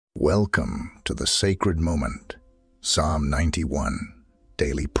Welcome to the sacred moment, Psalm 91,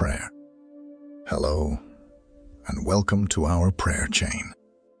 Daily Prayer. Hello, and welcome to our prayer chain.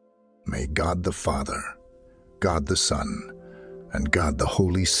 May God the Father, God the Son, and God the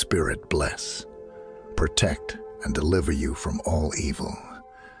Holy Spirit bless, protect, and deliver you from all evil.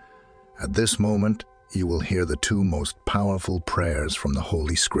 At this moment, you will hear the two most powerful prayers from the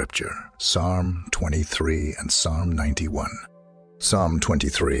Holy Scripture, Psalm 23 and Psalm 91. Psalm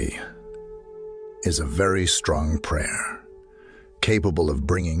 23 is a very strong prayer, capable of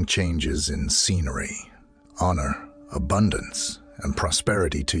bringing changes in scenery, honor, abundance, and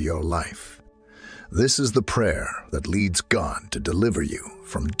prosperity to your life. This is the prayer that leads God to deliver you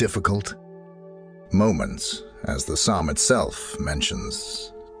from difficult moments, as the psalm itself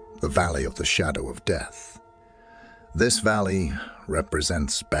mentions the valley of the shadow of death. This valley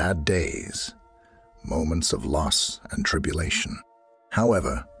represents bad days, moments of loss and tribulation.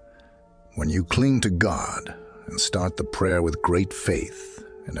 However, when you cling to God and start the prayer with great faith,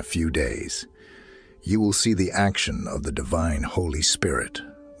 in a few days, you will see the action of the divine Holy Spirit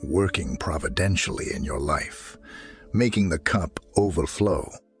working providentially in your life, making the cup overflow.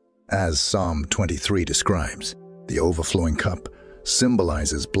 As Psalm 23 describes, the overflowing cup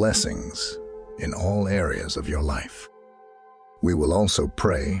symbolizes blessings in all areas of your life. We will also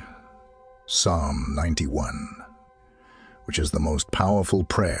pray Psalm 91, which is the most powerful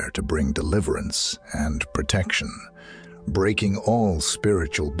prayer to bring deliverance and protection, breaking all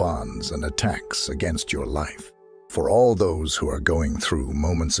spiritual bonds and attacks against your life. For all those who are going through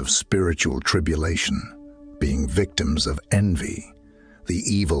moments of spiritual tribulation, being victims of envy, the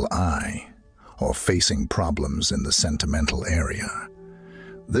evil eye, or facing problems in the sentimental area,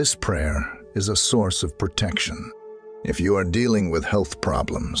 this prayer is a source of protection. If you are dealing with health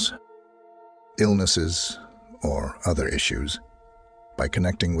problems, illnesses, or other issues, by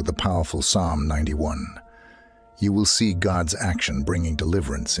connecting with the powerful Psalm 91, you will see God's action bringing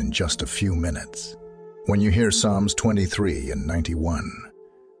deliverance in just a few minutes. When you hear Psalms 23 and 91,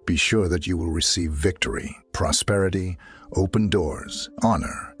 be sure that you will receive victory, prosperity, open doors,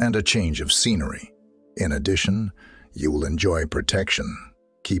 honor, and a change of scenery. In addition, you will enjoy protection,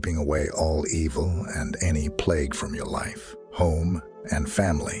 keeping away all evil and any plague from your life, home, and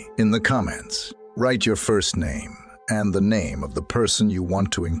family. In the comments, write your first name and the name of the person you want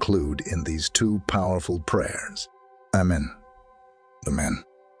to include in these two powerful prayers. Amen. Amen.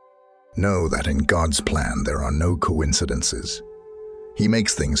 Know that in God's plan there are no coincidences. He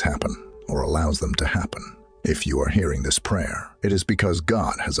makes things happen or allows them to happen. If you are hearing this prayer, it is because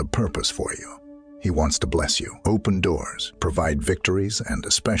God has a purpose for you. He wants to bless you, open doors, provide victories, and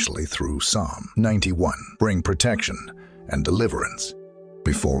especially through Psalm 91, bring protection and deliverance.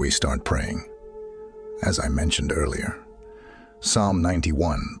 Before we start praying, as I mentioned earlier, Psalm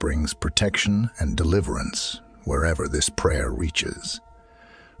 91 brings protection and deliverance wherever this prayer reaches.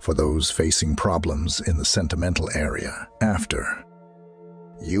 For those facing problems in the sentimental area, after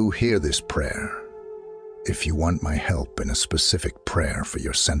you hear this prayer, if you want my help in a specific prayer for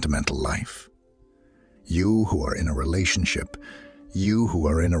your sentimental life, you who are in a relationship,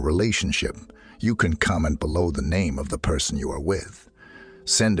 you can comment below the name of the person you are with.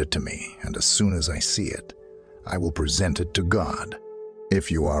 Send it to me, and as soon as I see it, I will present it to God.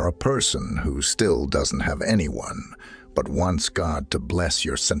 If you are a person who still doesn't have anyone, but wants God to bless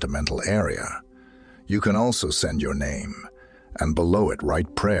your sentimental area, you can also send your name, and below it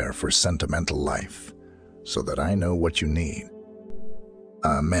write prayer for sentimental life, so that I know what you need.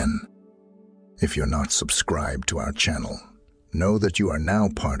 Amen. If you're not subscribed to our channel, know that you are now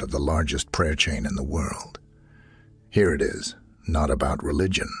part of the largest prayer chain in the world. Here it is. Not about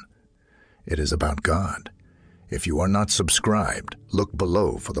religion. It is about God. If you are not subscribed, look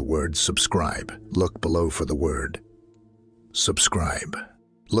below for the word subscribe. Look below for the word subscribe.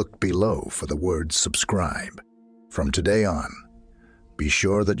 Look below for the word subscribe. From today on, be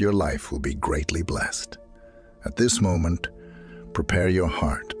sure that your life will be greatly blessed. At this moment, prepare your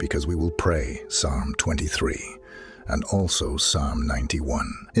heart because we will pray Psalm 23 and also Psalm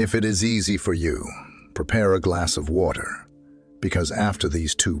 91. If it is easy for you, prepare a glass of water, because after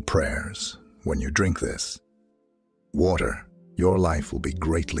these two prayers, when you drink this water, your life will be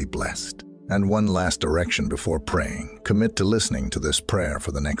greatly blessed. And one last direction before praying: commit to listening to this prayer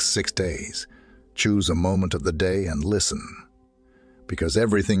for the next 6 days. Choose a moment of the day and listen, because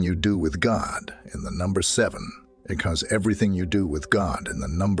everything you do with God in the number 7,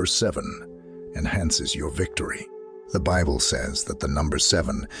 enhances your victory. The Bible says that the number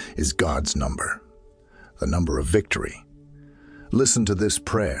 7 is God's number, the number of victory. Listen to this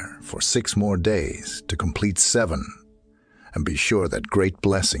prayer for 6 more days to complete 7, and be sure that great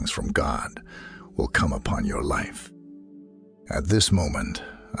blessings from God will come upon your life. At this moment,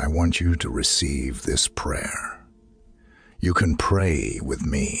 I want you to receive this prayer. You can pray with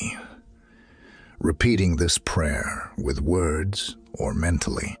me, repeating this prayer with words or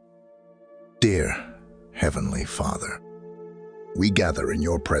mentally. Dear Heavenly Father, we gather in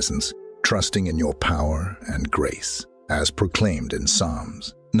your presence, trusting in your power and grace, as proclaimed in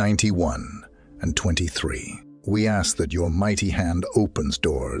Psalms 91 and 23. We ask that your mighty hand opens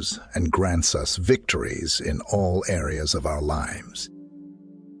doors and grants us victories in all areas of our lives.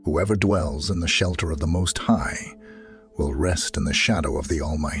 Whoever dwells in the shelter of the Most High will rest in the shadow of the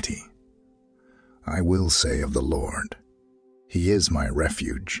Almighty. I will say of the Lord, He is my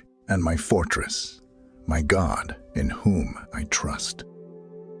refuge and my fortress, my God in whom I trust.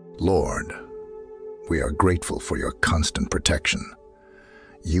 Lord, we are grateful for your constant protection.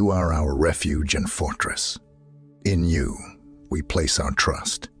 You are our refuge and fortress. In you, we place our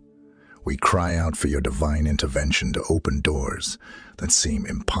trust. We cry out for your divine intervention to open doors that seem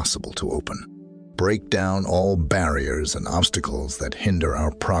impossible to open. Break down all barriers and obstacles that hinder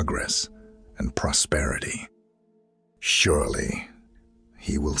our progress and prosperity. Surely,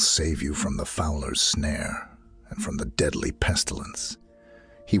 He will save you from the fowler's snare and from the deadly pestilence.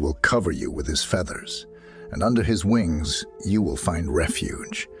 He will cover you with His feathers, and under His wings you will find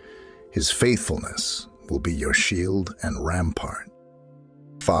refuge. His faithfulness will be your shield and rampart.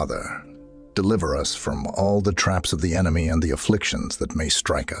 Father, deliver us from all the traps of the enemy and the afflictions that may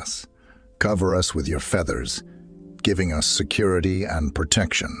strike us. Cover us with your feathers, giving us security and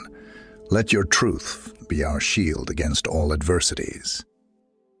protection. Let your truth be our shield against all adversities.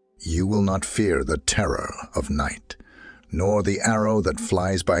 You will not fear the terror of night, nor the arrow that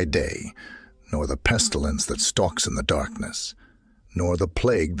flies by day, nor the pestilence that stalks in the darkness, nor the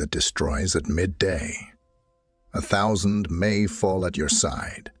plague that destroys at midday. 1,000 may fall at your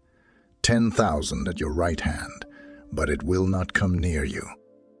side, 10,000 at your right hand, but it will not come near you.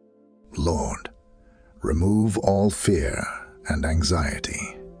 Lord, remove all fear and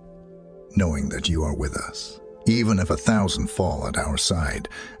anxiety, knowing that you are with us. Even if 1,000 fall at our side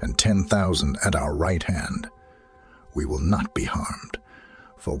and 10,000 at our right hand, we will not be harmed,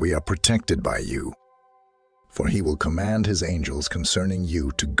 for we are protected by you. For He will command His angels concerning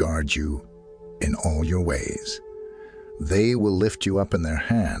you to guard you in all your ways. They will lift you up in their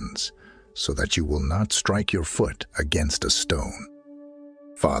hands, so that you will not strike your foot against a stone.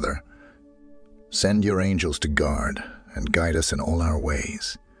 Father, send your angels to guard and guide us in all our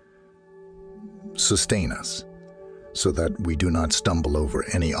ways. Sustain us, so that we do not stumble over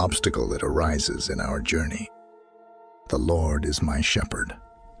any obstacle that arises in our journey. The Lord is my shepherd.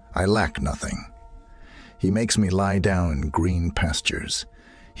 I lack nothing. He makes me lie down in green pastures.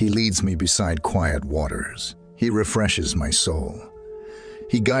 He leads me beside quiet waters. He refreshes my soul.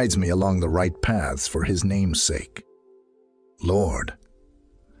 He guides me along the right paths for His name's sake. Lord,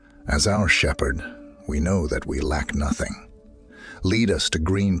 as our shepherd, we know that we lack nothing. Lead us to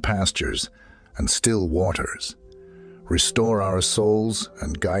green pastures and still waters. Restore our souls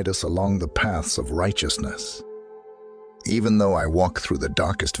and guide us along the paths of righteousness. Even though I walk through the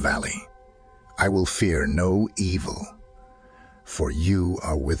darkest valley, I will fear no evil, for you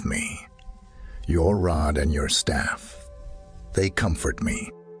are with me. Your rod and your staff, they comfort me.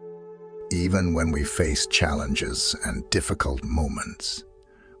 Even when we face challenges and difficult moments,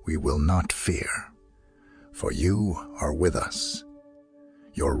 we will not fear, for you are with us.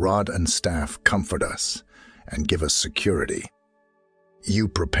 Your rod and staff comfort us and give us security. You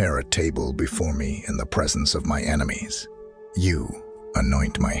prepare a table before me in the presence of my enemies. You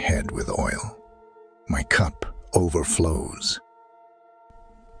anoint my head with oil. My cup overflows.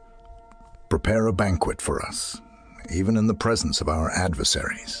 Prepare a banquet for us, even in the presence of our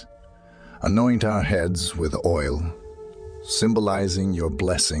adversaries. Anoint our heads with oil, symbolizing your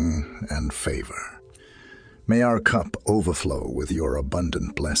blessing and favor. May our cup overflow with your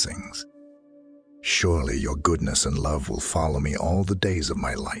abundant blessings. Surely your goodness and love will follow me all the days of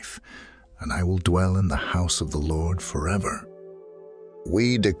my life, and I will dwell in the house of the Lord forever.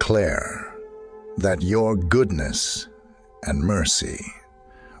 We declare that your goodness and mercy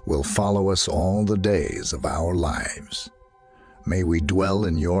will follow us all the days of our lives. May we dwell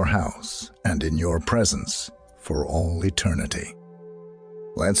in your house and in your presence for all eternity.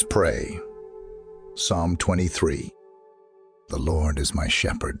 Let's pray. Psalm 23. The Lord is my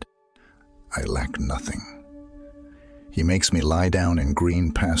shepherd. I lack nothing. He makes me lie down in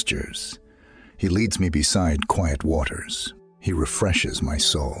green pastures. He leads me beside quiet waters. He refreshes my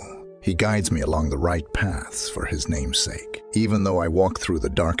soul. He guides me along the right paths for His name's sake. Even though I walk through the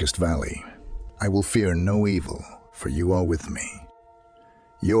darkest valley, I will fear no evil, for you are with me.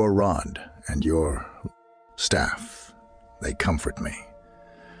 Your rod and your staff, they comfort me.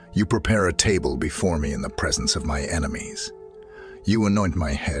 You prepare a table before me in the presence of my enemies. You anoint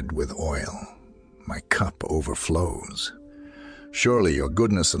my head with oil. My cup overflows. Surely your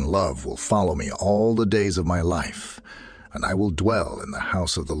goodness and love will follow me all the days of my life, and I will dwell in the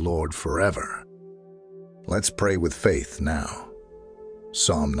house of the Lord forever. Let's pray with faith now.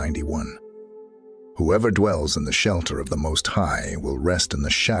 Psalm 91. Whoever dwells in the shelter of the Most High will rest in the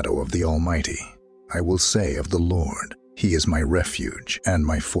shadow of the Almighty. I will say of the Lord, He is my refuge and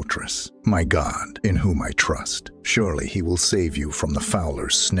my fortress, my God, in whom I trust. Surely He will save you from the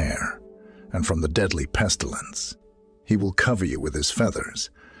fowler's snare and from the deadly pestilence. He will cover you with His feathers,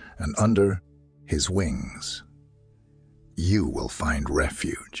 and under His wings you will find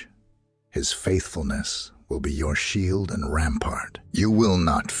refuge. His faithfulness will be your shield and rampart. You will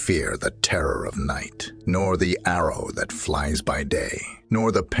not fear the terror of night, nor the arrow that flies by day,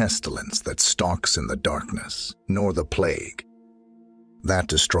 nor the pestilence that stalks in the darkness, nor the plague that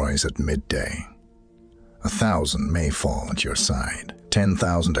destroys at midday. 1,000 may fall at your side,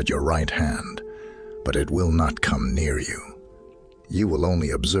 10,000 at your right hand, but it will not come near you. You will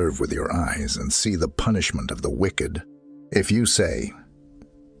only observe with your eyes and see the punishment of the wicked. If you say,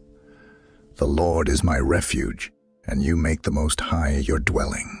 "The Lord is my refuge," and you make the Most High your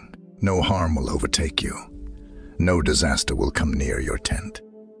dwelling, no harm will overtake you. No disaster will come near your tent.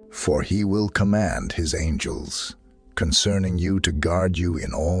 For He will command His angels concerning you to guard you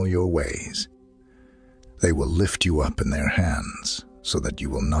in all your ways. They will lift you up in their hands so that you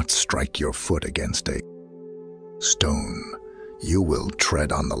will not strike your foot against a stone. You will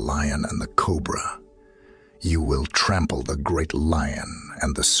tread on the lion and the cobra. You will trample the great lion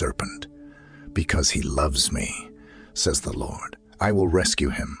and the serpent. Because He loves me, says the Lord, I will rescue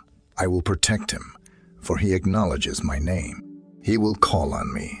him. I will protect him, for he acknowledges my name. He will call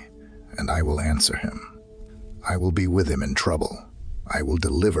on me, and I will answer him. I will be with him in trouble. I will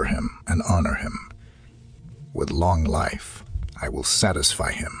deliver him and honor him. With long life, I will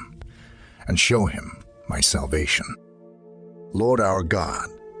satisfy him and show him my salvation. Lord our God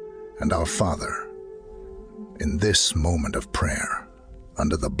and our Father, in this moment of prayer,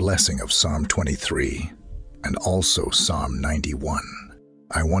 under the blessing of Psalm 23 and also Psalm 91,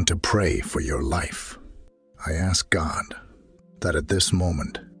 I want to pray for your life. I ask God that at this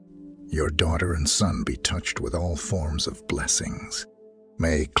moment, your daughter and son be touched with all forms of blessings.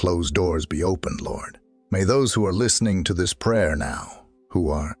 May closed doors be opened, Lord. May those who are listening to this prayer now, who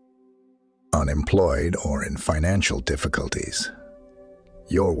are unemployed or in financial difficulties,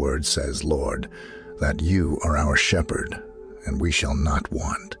 your word says, Lord, that you are our shepherd, and we shall not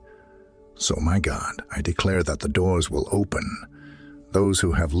want. So, my God, I declare that the doors will open. Those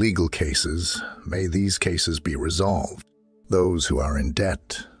who have legal cases, may these cases be resolved. Those who are in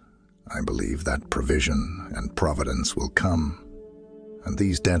debt, I believe that provision and providence will come, and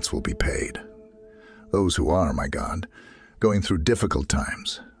these debts will be paid. Those who are, my God, going through difficult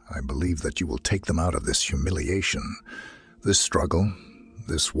times, I believe that you will take them out of this humiliation, this struggle,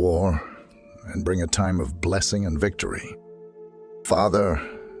 this war, and bring a time of blessing and victory. Father,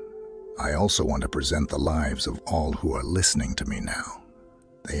 I also want to present the lives of all who are listening to me now.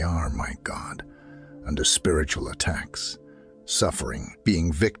 They are, my God, under spiritual attacks, suffering,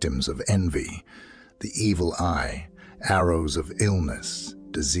 being victims of envy, the evil eye, arrows of illness,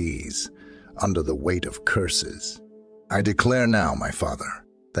 disease, under the weight of curses. I declare now, my Father,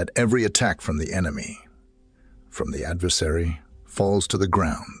 that every attack from the enemy, from the adversary, falls to the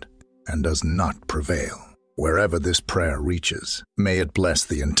ground and does not prevail. Wherever this prayer reaches, may it bless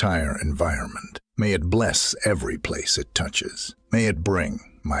the entire environment. May it bless every place it touches. May it bring,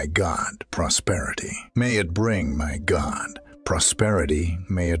 my God, prosperity. May it bring, my God, prosperity.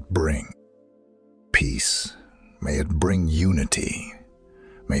 May it bring peace. May it bring unity.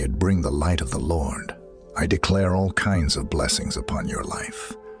 May it bring the light of the Lord. I declare all kinds of blessings upon your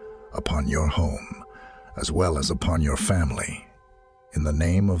life, upon your home, as well as upon your family. In the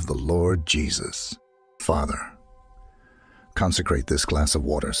name of the Lord Jesus. Father, consecrate this glass of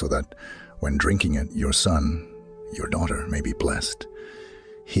water so that when drinking it, your son, your daughter may be blessed,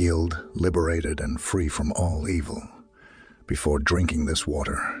 healed, liberated, and free from all evil. Before drinking this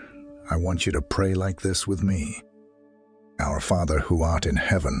water, I want you to pray like this with me. Our Father who art in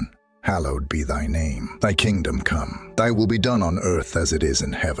heaven, hallowed be thy name. Thy kingdom come. Thy will be done on earth as it is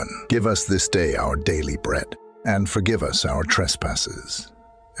in heaven. Give us this day our daily bread, and forgive us our trespasses,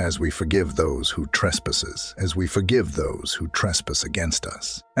 as we forgive those who trespass against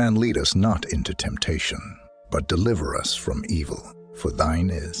us. And lead us not into temptation, but deliver us from evil. For thine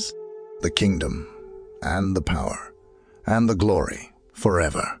is the kingdom, and the power, and the glory,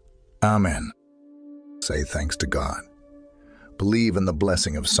 forever. Amen. Say thanks to God. Believe in the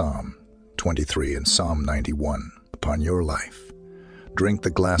blessing of Psalm 23 and Psalm 91 upon your life. Drink the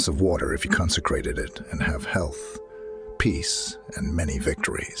glass of water if you consecrated it, and have health, peace, and many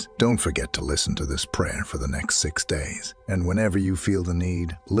victories. Don't forget to listen to this prayer for the next 6 days, and whenever you feel the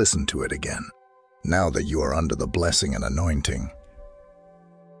need, listen to it again. Now that you are under the blessing and anointing,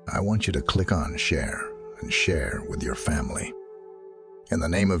 I want you to click on share and share with your family. In the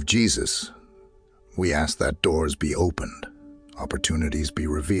name of Jesus, we ask that doors be opened, opportunities be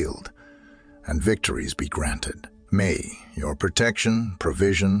revealed, and victories be granted. May your protection,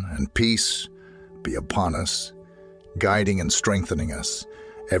 provision, and peace be upon us, guiding and strengthening us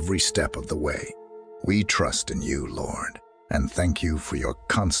every step of the way. We trust in you, Lord, and thank you for your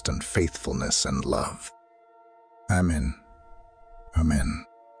constant faithfulness and love. Amen. Amen.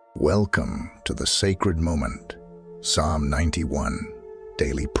 Welcome to the sacred moment, Psalm 91,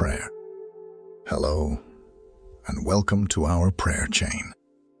 Daily Prayer. Hello, and welcome to our prayer chain.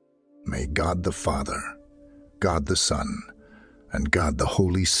 May God the Father, God the Son, and God the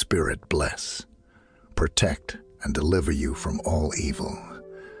Holy Spirit bless, protect, and deliver you from all evil.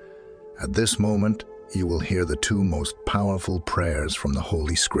 At this moment, you will hear the two most powerful prayers from the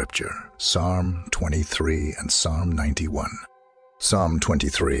Holy Scripture, Psalm 23 and Psalm 91. Psalm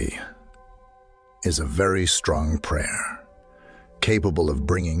 23 is a very strong prayer, capable of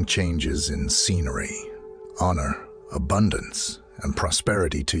bringing changes in scenery, honor, abundance, and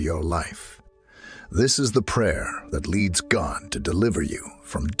prosperity to your life. This is the prayer that leads God to deliver you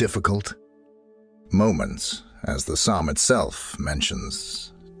from difficult moments, as the psalm itself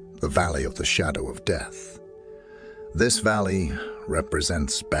mentions the valley of the shadow of death. This valley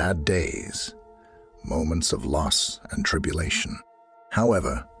represents bad days, moments of loss and tribulation.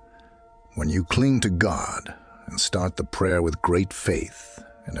 However, when you cling to God and start the prayer with great faith,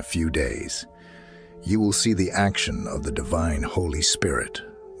 in a few days, you will see the action of the divine Holy Spirit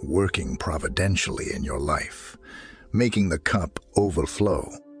working providentially in your life, making the cup overflow.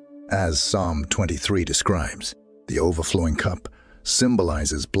 As Psalm 23 describes, the overflowing cup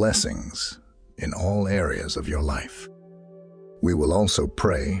symbolizes blessings in all areas of your life. We will also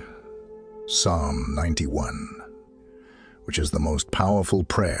pray Psalm 91, which is the most powerful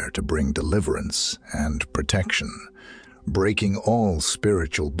prayer to bring deliverance and protection, breaking all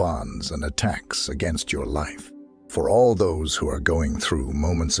spiritual bonds and attacks against your life. For all those who are going through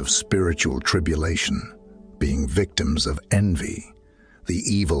moments of spiritual tribulation, being victims of envy, the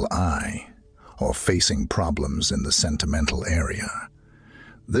evil eye, or facing problems in the sentimental area,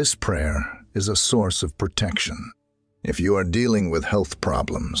 this prayer is a source of protection. If you are dealing with health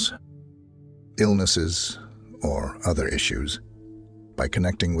problems, illnesses, or other issues, by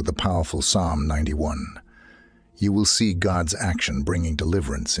connecting with the powerful Psalm 91, you will see God's action bringing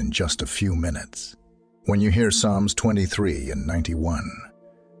deliverance in just a few minutes. When you hear Psalms 23 and 91,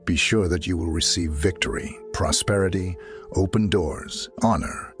 be sure that you will receive victory, prosperity, open doors,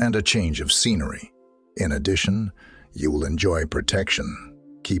 honor, and a change of scenery. In addition, you will enjoy protection,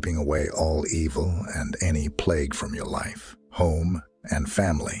 keeping away all evil and any plague from your life, home, and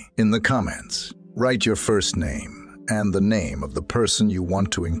family. In the comments, write your first name and the name of the person you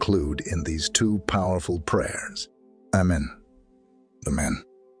want to include in these two powerful prayers. Amen. Amen.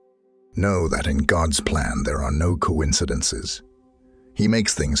 Know that in God's plan there are no coincidences. He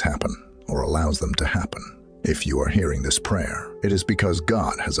makes things happen, or allows them to happen. If you are hearing this prayer, it is because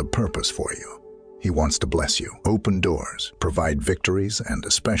God has a purpose for you. He wants to bless you, open doors, provide victories, and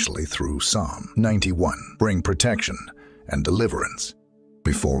especially through Psalm 91, bring protection and deliverance.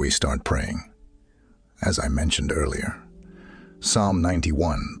 Before we start praying, as I mentioned earlier, Psalm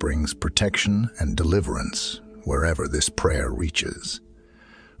 91 brings protection and deliverance wherever this prayer reaches.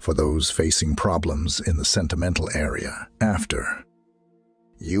 For those facing problems in the sentimental area, after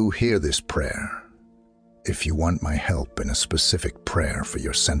you hear this prayer, if you want my help in a specific prayer for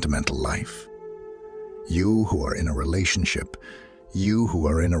your sentimental life, you who are in a relationship,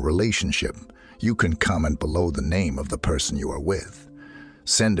 you can comment below the name of the person you are with.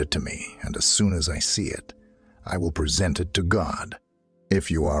 Send it to me, and as soon as I see it, I will present it to God.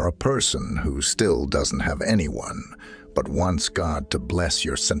 If you are a person who still doesn't have anyone, but wants God to bless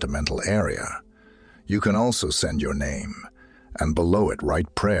your sentimental area, you can also send your name, and below it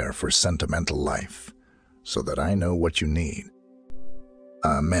write prayer for sentimental life, so that I know what you need.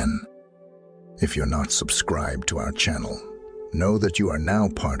 Amen. If you're not subscribed to our channel, know that you are now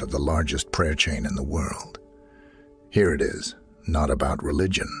part of the largest prayer chain in the world. Here it is, not about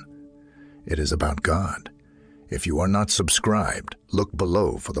religion. It is about God. If you are not subscribed, look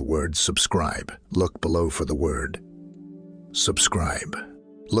below for the word subscribe. Look below for the word subscribe.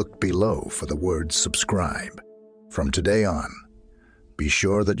 Look below for the word subscribe. From today on, be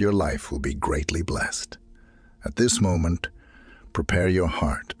sure that your life will be greatly blessed. At this moment, prepare your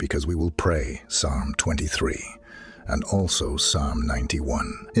heart because we will pray Psalm 23 and also Psalm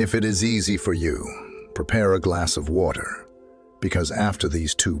 91. If it is easy for you, prepare a glass of water because after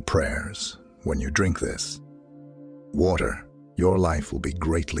these two prayers, when you drink this water, your life will be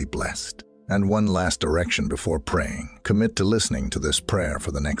greatly blessed. And one last direction before praying. Commit to listening to this prayer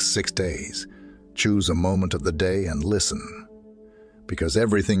for the next 6 days. Choose a moment of the day and listen. Because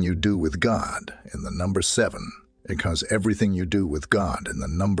everything you do with God in the number 7,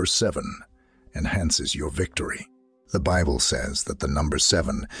 enhances your victory. The Bible says that the number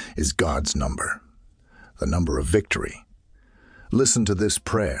 7 is God's number, the number of victory. Listen to this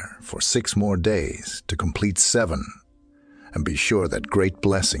prayer for 6 more days to complete 7. And be sure that great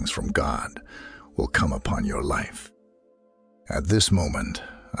blessings from God will come upon your life. At this moment,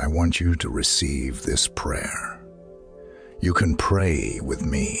 I want you to receive this prayer. You can pray with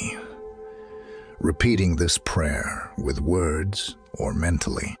me, repeating this prayer with words or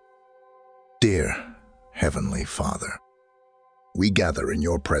mentally. Dear Heavenly Father, we gather in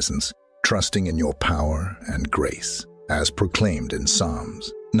your presence, trusting in your power and grace, as proclaimed in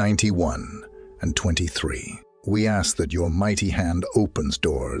Psalms 91 and 23. We ask that your mighty hand opens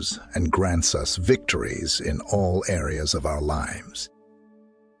doors and grants us victories in all areas of our lives.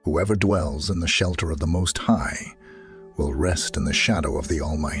 Whoever dwells in the shelter of the Most High will rest in the shadow of the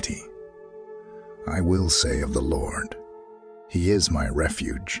Almighty. I will say of the Lord, He is my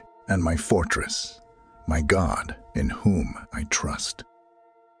refuge and my fortress, my God in whom I trust.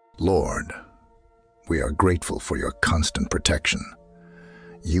 Lord, we are grateful for your constant protection.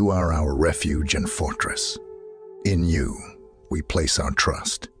 You are our refuge and fortress. In you, we place our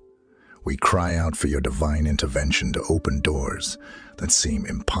trust. We cry out for your divine intervention to open doors that seem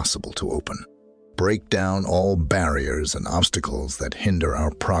impossible to open. Break down all barriers and obstacles that hinder our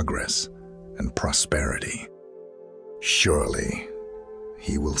progress and prosperity. Surely,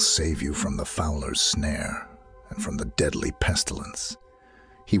 He will save you from the fowler's snare and from the deadly pestilence.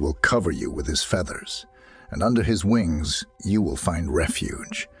 He will cover you with His feathers, and under His wings you will find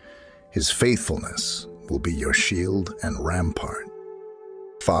refuge. His faithfulness will be your shield and rampart.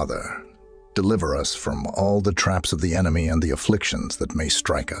 Father, deliver us from all the traps of the enemy and the afflictions that may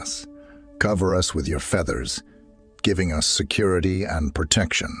strike us. Cover us with your feathers, giving us security and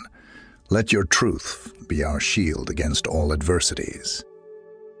protection. Let your truth be our shield against all adversities.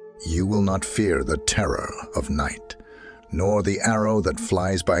 You will not fear the terror of night, nor the arrow that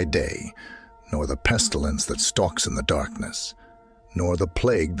flies by day, nor the pestilence that stalks in the darkness, nor the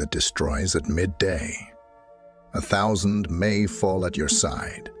plague that destroys at midday. 1,000 may fall at your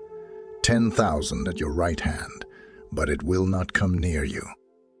side, 10,000 at your right hand, but it will not come near you.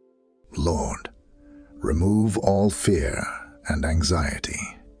 Lord, remove all fear and anxiety,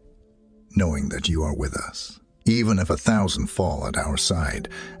 knowing that you are with us. Even if 1,000 fall at our side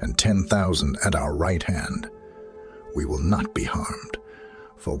and 10,000 at our right hand, we will not be harmed,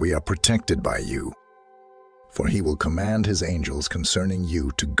 for we are protected by you. For He will command His angels concerning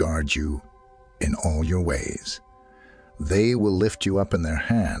you to guard you in all your ways. They will lift you up in their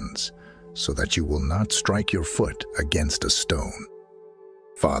hands so that you will not strike your foot against a stone.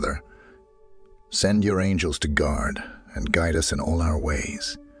 Father, send your angels to guard and guide us in all our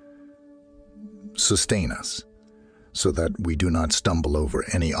ways. Sustain us so that we do not stumble over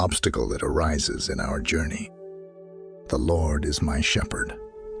any obstacle that arises in our journey. The Lord is my shepherd.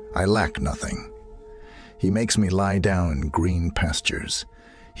 I lack nothing. He makes me lie down in green pastures.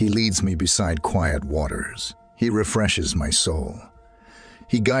 He leads me beside quiet waters. He refreshes my soul.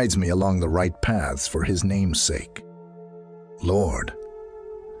 He guides me along the right paths for His name's sake. Lord,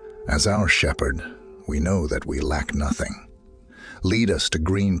 as our shepherd, we know that we lack nothing. Lead us to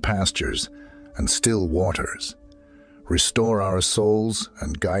green pastures and still waters. Restore our souls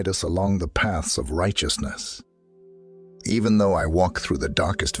and guide us along the paths of righteousness. Even though I walk through the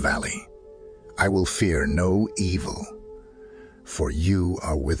darkest valley, I will fear no evil, for you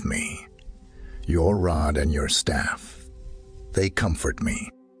are with me. Your rod and your staff, they comfort me.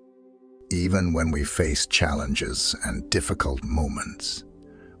 Even when we face challenges and difficult moments,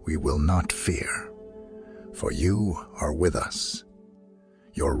 we will not fear, for you are with us.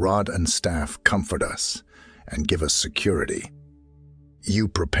 Your rod and staff comfort us and give us security. You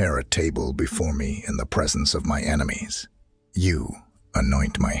prepare a table before me in the presence of my enemies. You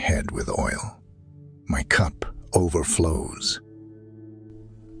anoint my head with oil. My cup overflows.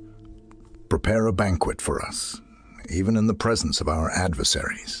 Prepare a banquet for us, even in the presence of our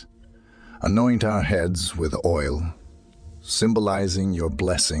adversaries. Anoint our heads with oil, symbolizing your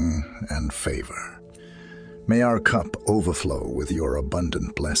blessing and favor. May our cup overflow with your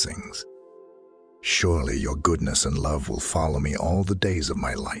abundant blessings. Surely your goodness and love will follow me all the days of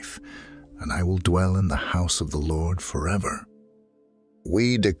my life, and I will dwell in the house of the Lord forever.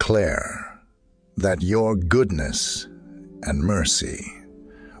 We declare that your goodness and mercy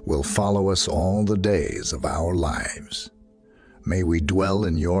will follow us all the days of our lives. May we dwell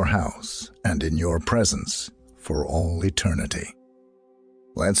in your house and in your presence for all eternity.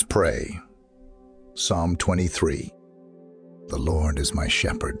 Let's pray. Psalm 23. The Lord is my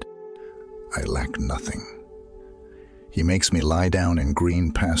shepherd. I lack nothing. He makes me lie down in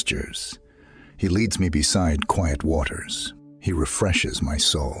green pastures. He leads me beside quiet waters. He refreshes my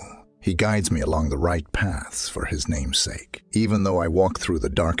soul. He guides me along the right paths for his name's sake. Even though I walk through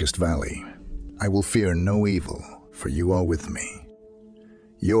the darkest valley, I will fear no evil, for you are with me.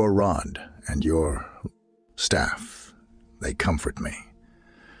 Your rod and your staff, they comfort me.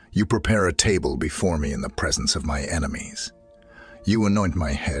 You prepare a table before me in the presence of my enemies. You anoint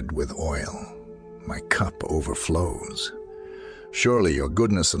my head with oil. My cup overflows. Surely your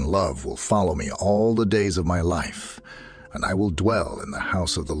goodness and love will follow me all the days of my life, and I will dwell in the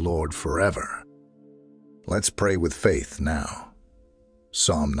house of the Lord forever. Let's pray with faith now.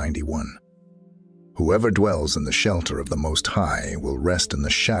 Psalm 91. Whoever dwells in the shelter of the Most High will rest in the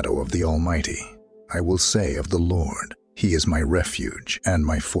shadow of the Almighty. I will say of the Lord, He is my refuge and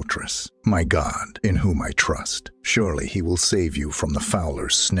my fortress, my God, in whom I trust. Surely He will save you from the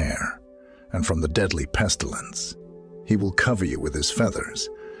fowler's snare and from the deadly pestilence. He will cover you with His feathers,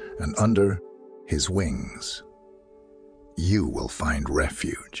 and under His wings you will find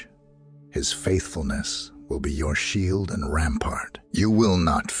refuge. His faithfulness will be your shield and rampart. You will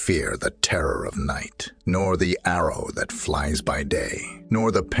not fear the terror of night, nor the arrow that flies by day, nor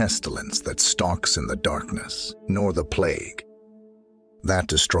the pestilence that stalks in the darkness, nor the plague that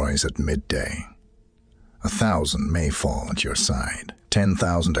destroys at midday. 1,000 may fall at your side,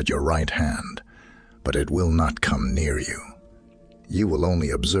 10,000 at your right hand, but it will not come near you. You will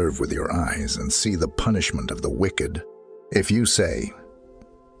only observe with your eyes and see the punishment of the wicked. If you say,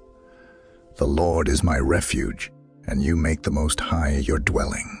 "The Lord is my refuge," and you make the Most High your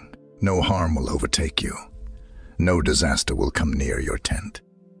dwelling, no harm will overtake you. No disaster will come near your tent.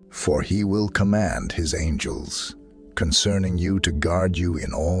 For He will command His angels concerning you to guard you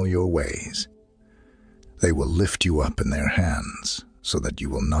in all your ways. They will lift you up in their hands so that you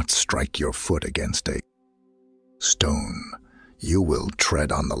will not strike your foot against a stone. You will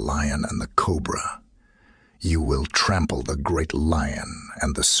tread on the lion and the cobra. You will trample the great lion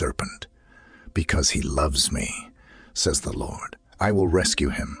and the serpent. Because He loves me, says the Lord, I will rescue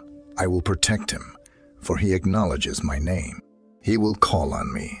him. I will protect him, for he acknowledges my name. He will call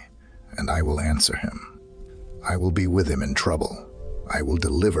on me, and I will answer him. I will be with him in trouble. I will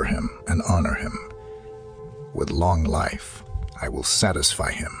deliver him and honor him. With long life, I will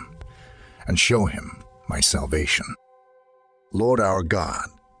satisfy him and show him my salvation. Lord our God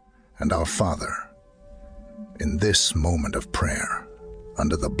and our Father, in this moment of prayer,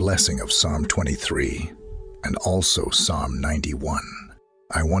 under the blessing of Psalm 23 and also Psalm 91,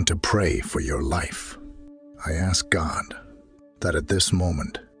 I want to pray for your life. I ask God that at this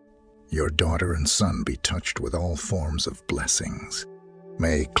moment, your daughter and son be touched with all forms of blessings.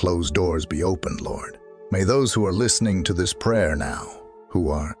 May closed doors be opened, Lord. May those who are listening to this prayer now, who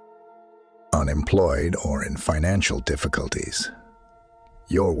are unemployed or in financial difficulties,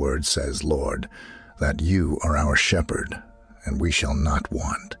 your word says, Lord, that you are our shepherd, and we shall not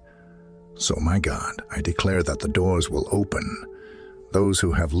want. So, my God, I declare that the doors will open. Those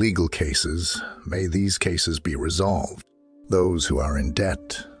who have legal cases, may these cases be resolved. Those who are in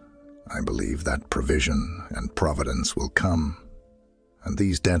debt, I believe that provision and providence will come, and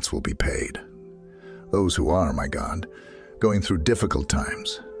these debts will be paid. Those who are, my God, going through difficult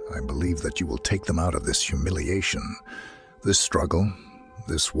times, I believe that you will take them out of this humiliation, this struggle,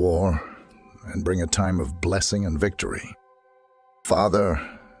 this war, and bring a time of blessing and victory. Father,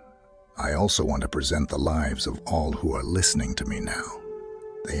 I also want to present the lives of all who are listening to me now.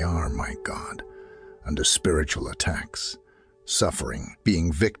 They are, my God, under spiritual attacks, suffering,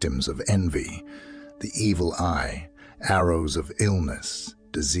 being victims of envy, the evil eye, arrows of illness,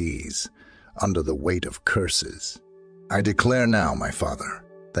 disease, under the weight of curses. I declare now, my Father,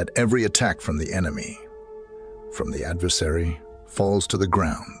 that every attack from the enemy, from the adversary, falls to the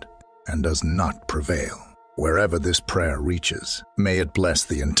ground and does not prevail. Wherever this prayer reaches, may it bless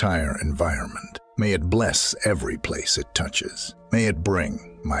the entire environment. May it bless every place it touches. May it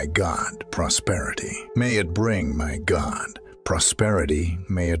bring, my God, prosperity. May it bring, my God, prosperity.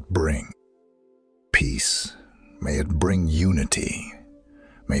 May it bring peace. May it bring unity.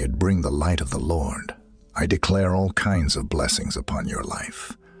 May it bring the light of the Lord. I declare all kinds of blessings upon your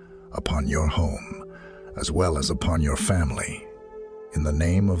life, upon your home, as well as upon your family. In the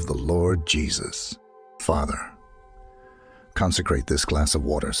name of the Lord Jesus. Father, consecrate this glass of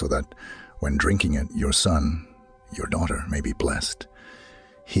water so that when drinking it, your son, your daughter may be blessed,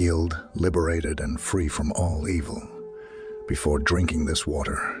 healed, liberated, and free from all evil. Before drinking this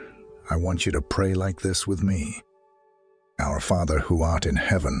water, I want you to pray like this with me. Our Father who art in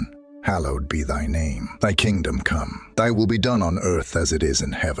heaven, hallowed be thy name. Thy kingdom come. Thy will be done on earth as it is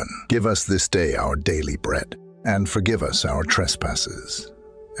in heaven. Give us this day our daily bread, and forgive us our trespasses,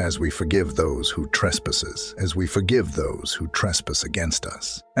 as we forgive those who trespass against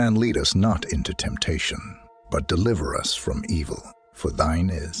us. And lead us not into temptation, but deliver us from evil. For thine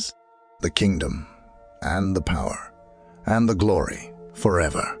is the kingdom, and the power, and the glory,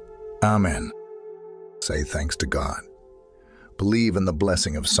 forever. Amen. Say thanks to God. Believe in the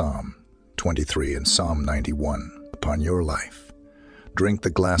blessing of Psalm 23 and Psalm 91 upon your life. Drink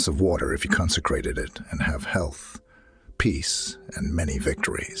the glass of water if you consecrated it, and have health, peace, and many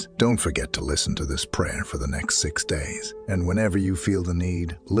victories. Don't forget to listen to this prayer for the next 6 days, and whenever you feel the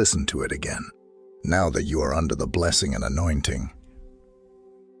need, listen to it again. Now that you are under the blessing and anointing,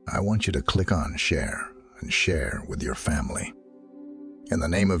 I want you to click on share and share with your family. In the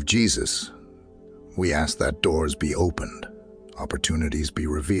name of Jesus, we ask that doors be opened, opportunities be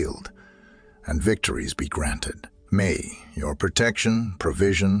revealed, and victories be granted. May your protection,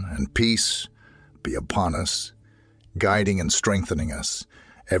 provision, and peace be upon us, guiding and strengthening us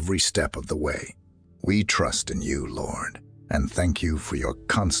every step of the way. We trust in you, Lord, and thank you for your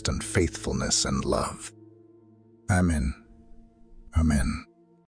constant faithfulness and love. Amen. Amen.